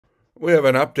We have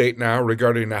an update now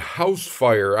regarding a house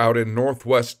fire out in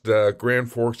northwest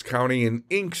Grand Forks County in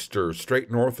Inkster,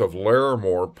 straight north of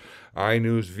Larimore.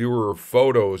 iNewZ viewer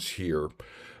photos here.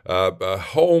 A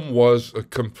home was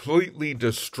completely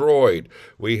destroyed.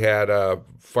 We had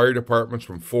fire departments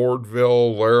from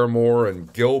Fordville, Larimore,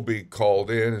 and Gilby called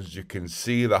in. As you can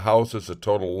see, the house is a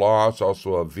total loss.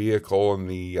 Also, a vehicle in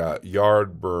the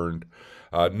yard burned.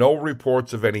 No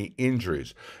reports of any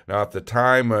injuries. Now, at the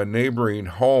time, neighboring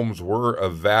homes were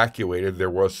evacuated. There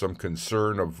was some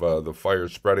concern of the fire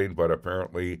spreading, but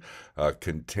apparently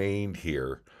contained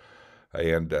here.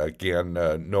 And again,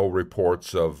 no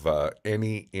reports of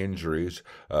any injuries.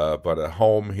 But a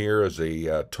home here is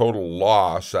a total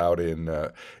loss out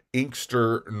in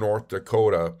Inkster, North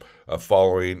Dakota,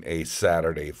 following a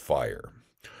Saturday fire.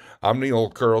 I'm Neil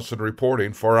Carlson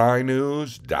reporting for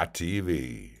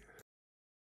iNewZ.TV.